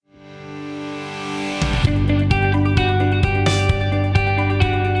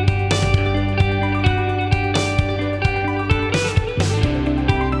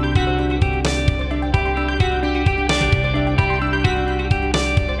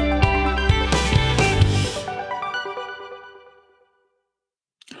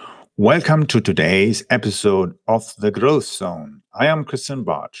Welcome to today's episode of The Growth Zone. I am Christian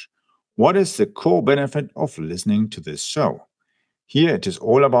Bartsch. What is the core benefit of listening to this show? Here it is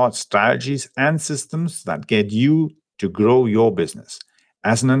all about strategies and systems that get you to grow your business.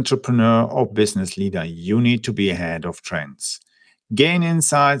 As an entrepreneur or business leader, you need to be ahead of trends. Gain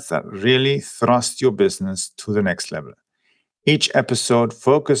insights that really thrust your business to the next level. Each episode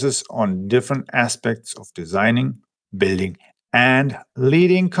focuses on different aspects of designing, building, and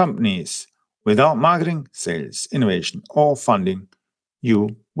leading companies. Without marketing, sales, innovation, or funding,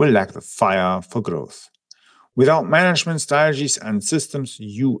 you will lack the fire for growth. Without management strategies and systems,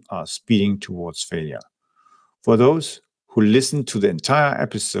 you are speeding towards failure. For those who listen to the entire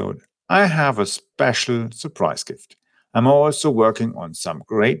episode, I have a special surprise gift. I'm also working on some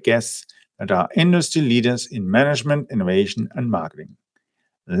great guests that are industry leaders in management, innovation, and marketing.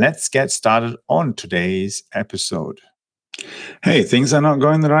 Let's get started on today's episode. Hey, things are not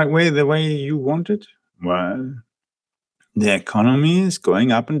going the way you wanted? Well, the economy is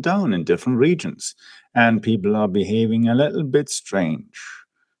going up and down in different regions, and people are behaving a little bit strange.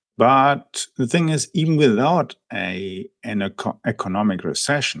 But the thing is, even without an economic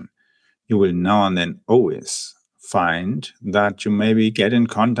recession, you will now and then always find that you maybe get in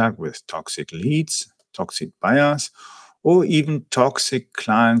contact with toxic leads, toxic buyers, or even toxic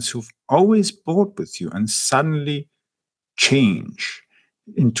clients who've always bought with you and suddenly change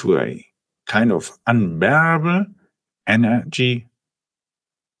into a kind of unbearable, energy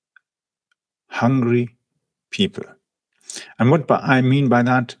hungry people. And what I mean by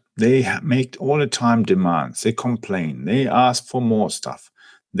that, they make all the time demands. They complain. They ask for more stuff.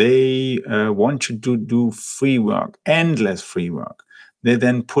 They want you to do free work, endless free work. They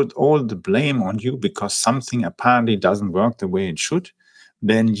then put all the blame on you because something apparently doesn't work the way it should.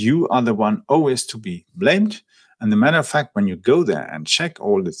 Then you are the one always to be blamed. And the matter of fact, when you go there and check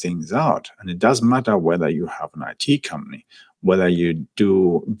all the things out, and it doesn't matter whether you have an IT company, whether you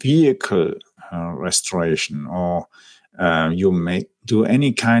do vehicle restoration, or you may do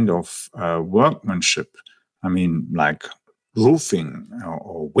any kind of workmanship. I mean, like roofing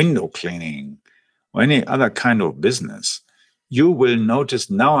or window cleaning or any other kind of business. You will notice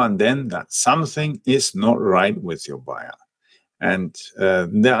now and then that something is not right with your buyer. And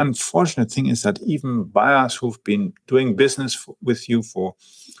the unfortunate thing is that even buyers who've been doing business with you for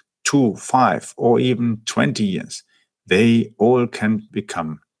 2, 5, or even 20 years, they all can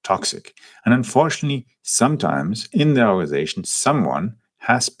become toxic. And unfortunately, sometimes in the organization, someone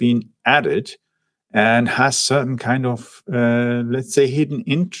has been added and has certain kind of, let's say, hidden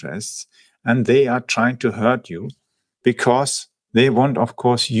interests, and they are trying to hurt you because they want, of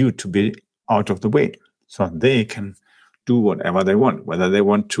course, you to be out of the way so they can do whatever they want, whether they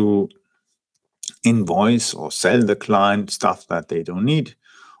want to invoice or sell the client stuff that they don't need,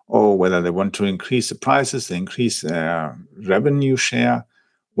 or whether they want to increase the prices, they increase their revenue share,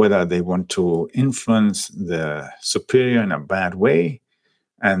 whether they want to influence the superior in a bad way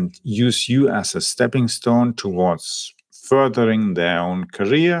and use you as a stepping stone towards furthering their own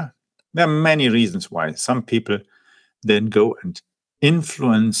career. There are many reasons why some people then go and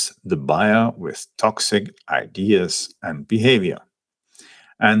influence the buyer with toxic ideas and behavior.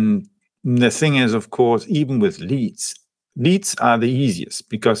 And the thing is, of course, even with leads, leads are the easiest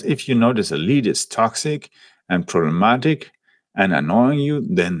because if you notice a lead is toxic and problematic and annoying you,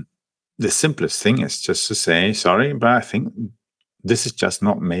 then the simplest thing is just to say, sorry, but I think this is just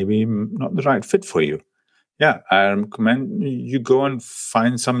not the right fit for you. Yeah, I recommend you go and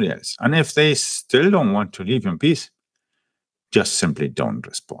find somebody else. And if they still don't want to leave in peace, just simply don't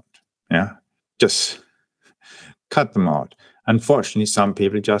respond. Yeah, just cut them out. Unfortunately, some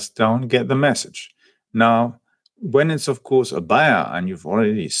people just don't get the message. Now, when it's, of course, a buyer and you've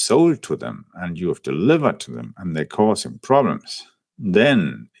already sold to them and you have delivered to them and they're causing problems,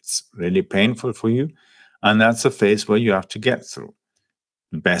 then it's really painful for you. And that's a phase where you have to get through.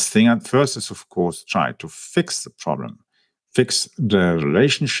 The best thing at first is, of course, try to fix the problem, fix the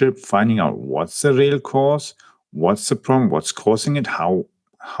relationship, finding out what's the real cause, what's the problem, what's causing it, how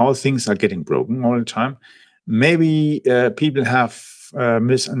things are getting broken all the time. Maybe people have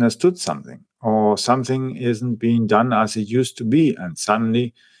misunderstood something, or something isn't being done as it used to be, and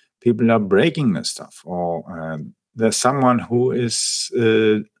suddenly people are breaking the stuff, or there's someone who is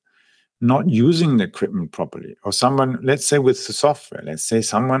not using the equipment properly, or someone, let's say with the software, let's say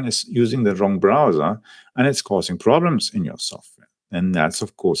someone is using the wrong browser and it's causing problems in your software, then that's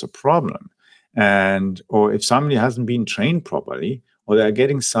of course a problem. And or if somebody hasn't been trained properly, or they're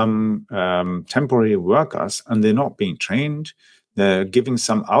getting some temporary workers and they're not being trained, they're giving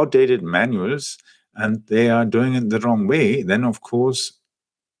some outdated manuals and they are doing it the wrong way, then of course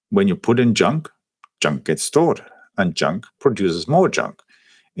when you put in junk, junk gets stored, and junk produces more junk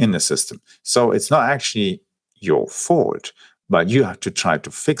in the system. So it's not actually your fault, but you have to try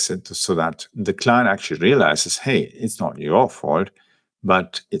to fix it so that the client actually realizes, hey, it's not your fault,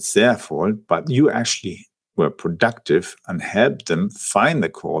 but it's their fault. But you actually were productive and helped them find the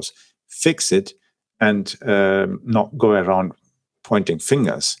cause, fix it, and not go around pointing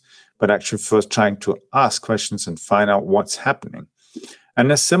fingers, but actually first trying to ask questions and find out what's happening.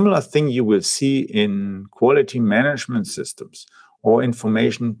 And a similar thing you will see in quality management systems or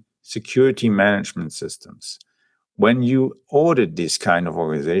information security management systems. When you audit these kind of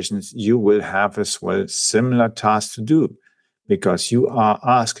organizations, you will have as well similar tasks to do, because you are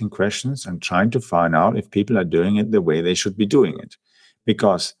asking questions and trying to find out if people are doing it the way they should be doing it.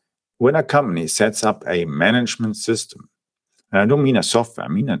 Because when a company sets up a management system, and I don't mean a software, I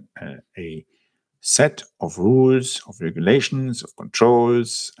mean a set of rules, of regulations, of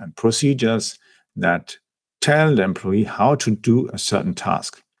controls and procedures that tell the employee how to do a certain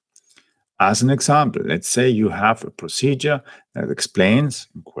task. As an example, let's say you have a procedure that explains,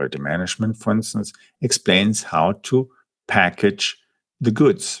 in quality management, for instance, explains how to package the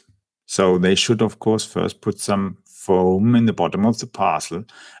goods. So they should, of course, first put some foam in the bottom of the parcel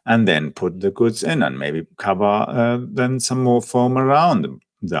and then put the goods in and maybe cover then some more foam around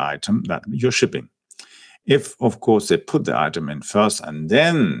the item that you're shipping. If, of course, they put the item in first and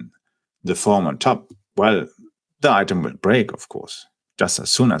then the foam on top, well, the item will break, of course. Just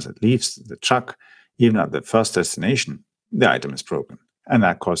as soon as it leaves the truck, even at the first destination, the item is broken, and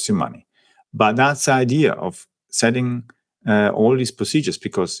that costs you money. But that's the idea of setting all these procedures,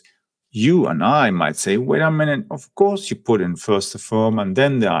 because you and I might say, wait a minute, of course you put in first the foam and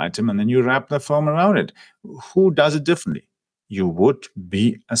then the item, and then you wrap the foam around it. Who does it differently? You would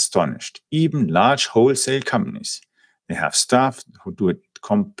be astonished. Even large wholesale companies, they have staff who do it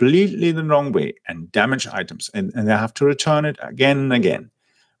completely the wrong way and damage items, and they have to return it again and again.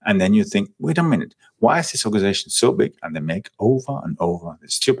 And then you think, wait a minute, why is this organization so big? And they make over and over the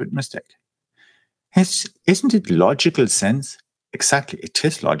stupid mistake. Isn't it logical sense? Exactly, it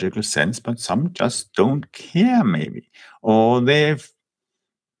is logical sense, but some just don't care, maybe. Or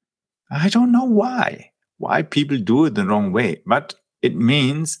I don't know why people do it the wrong way. But it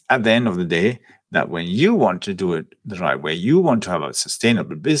means at the end of the day that when you want to do it the right way, you want to have a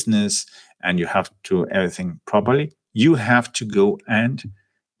sustainable business and you have to everything properly, you have to go and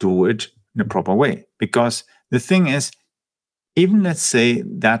do it in a proper way. Because the thing is, even let's say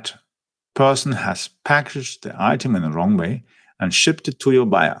that person has packaged the item in the wrong way and shipped it to your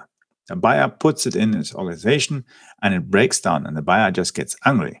buyer. The buyer puts it in his organization and it breaks down, and the buyer just gets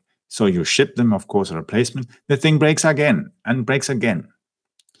angry. So you ship them, of course, a replacement. The thing breaks again and breaks again.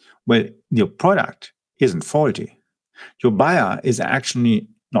 Well, your product isn't faulty. Your buyer is actually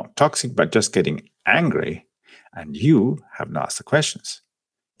not toxic, but just getting angry. And you haven't asked the questions.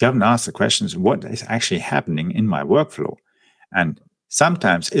 You haven't asked the questions, what is actually happening in my workflow? And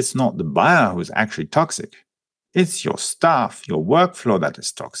sometimes it's not the buyer who's actually toxic. It's your staff, your workflow that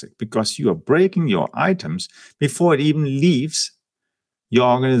is toxic, because you are breaking your items before it even leaves your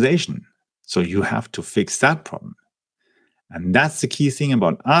organization. So you have to fix that problem. And that's the key thing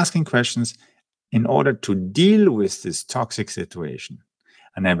about asking questions in order to deal with this toxic situation.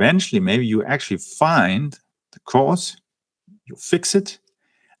 And eventually, maybe you actually find the cause, you fix it,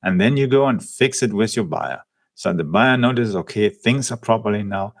 and then you go and fix it with your buyer. So the buyer notices, okay, things are properly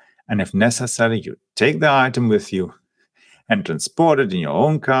now. And if necessary, you take the item with you and transport it in your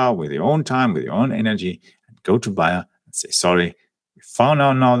own car, with your own time, with your own energy, and go to buyer and say, sorry, we found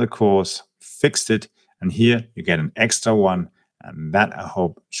out now the cause, fixed it, and here you get an extra one. And that, I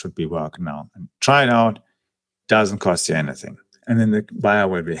hope, should be working now. And try it out. Doesn't cost you anything. And then the buyer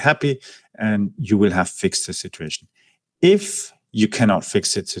will be happy and you will have fixed the situation. If you cannot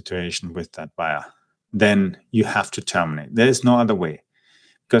fix the situation with that buyer, then you have to terminate. There is no other way,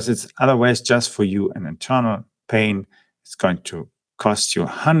 because it's otherwise just for you an internal pain. It's going to cost you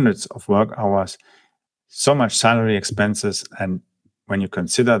hundreds of work hours, so much salary expenses. And when you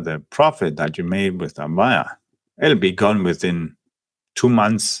consider the profit that you made with a buyer, it'll be gone within 2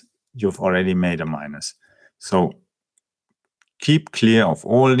 months. You've already made a minus. So keep clear of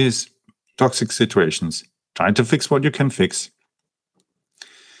all these toxic situations. Try to fix what you can fix.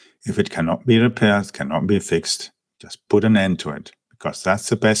 If it cannot be repaired, cannot be fixed, just put an end to it, because that's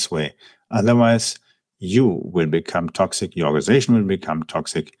the best way. Otherwise, you will become toxic, your organization will become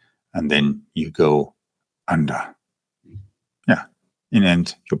toxic, and then you go under. Yeah, in the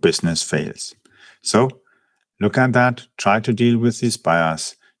end, your business fails. So look at that, try to deal with these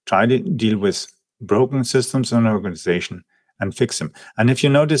bias, try to deal with broken systems in an organization, and fix them. And if you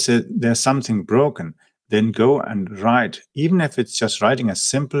notice that there's something broken, then go and write, even if it's just writing a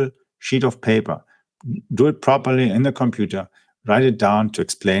simple sheet of paper, do it properly in the computer, write it down to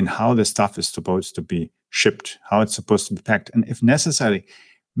explain how the stuff is supposed to be shipped, how it's supposed to be packed. And if necessary,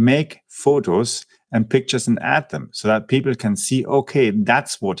 make photos and pictures and add them so that people can see, okay,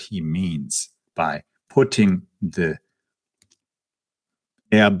 that's what he means by putting the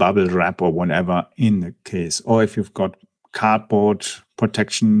air bubble wrap or whatever in the case. Or if you've got cardboard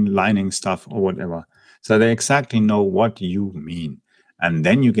protection lining stuff or whatever. So they exactly know what you mean. And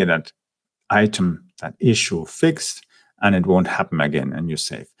then you get that item, that issue fixed, and it won't happen again, and you're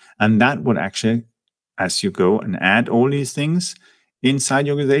safe. And that would actually, as you go and add all these things inside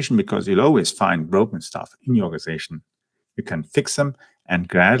your organization, because you'll always find broken stuff in your organization, you can fix them and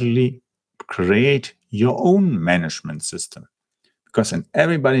gradually create your own management system. Because then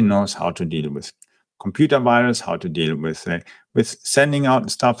everybody knows how to deal with computer virus, how to deal with sending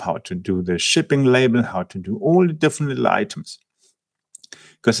out stuff, how to do the shipping label, how to do all the different little items.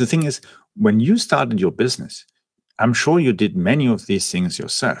 Because the thing is, when you started your business, I'm sure you did many of these things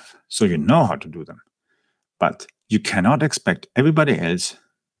yourself, so you know how to do them. But you cannot expect everybody else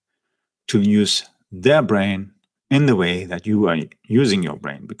to use their brain in the way that you are using your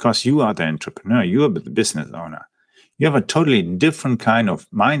brain, because you are the entrepreneur, you are the business owner. You have a totally different kind of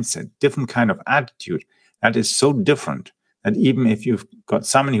mindset, different kind of attitude that is so different that even if you've got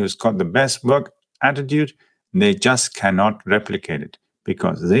somebody who's got the best work attitude, they just cannot replicate it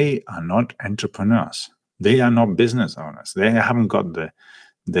because they are not entrepreneurs. They are not business owners. They haven't got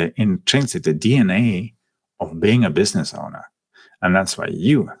the intrinsic, the DNA of being a business owner. And that's why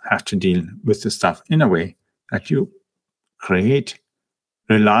you have to deal with the stuff in a way that you create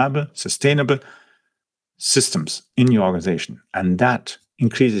reliable, sustainable systems in your organization. And that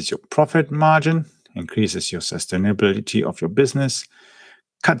increases your profit margin, increases your sustainability of your business,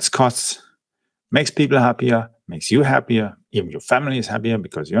 cuts costs, makes people happier, makes you happier, even your family is happier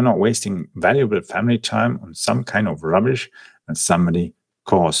because you're not wasting valuable family time on some kind of rubbish that somebody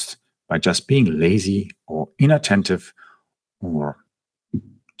caused by just being lazy or inattentive or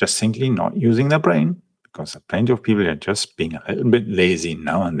just simply not using their brain, because there are plenty of people that are just being a little bit lazy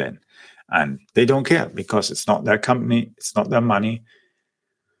now and then. And they don't care because it's not their company, it's not their money,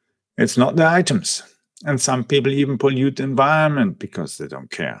 it's not their items. And some people even pollute the environment because they don't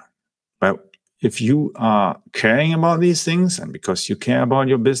care. But if you are caring about these things and because you care about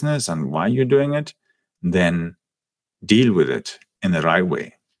your business and why you're doing it, then deal with it in the right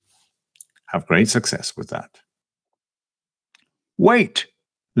way. Have great success with that. Wait,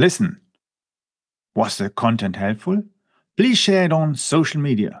 listen. Was the content helpful? Please share it on social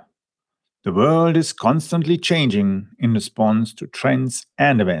media. The world is constantly changing in response to trends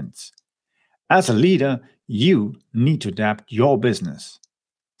and events. As a leader, you need to adapt your business.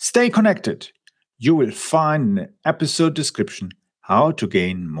 Stay connected. You will find in the episode description how to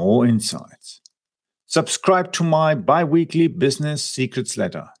gain more insights. Subscribe to my bi-weekly business secrets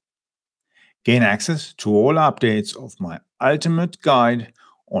letter. Gain access to all updates of my ultimate guide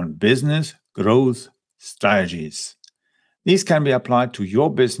on business growth strategies. These can be applied to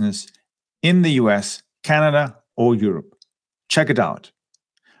your business in the US, Canada, or Europe. Check it out.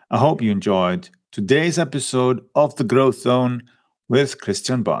 I hope you enjoyed today's episode of The Growth Zone with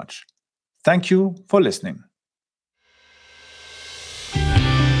Christian Bartsch. Thank you for listening.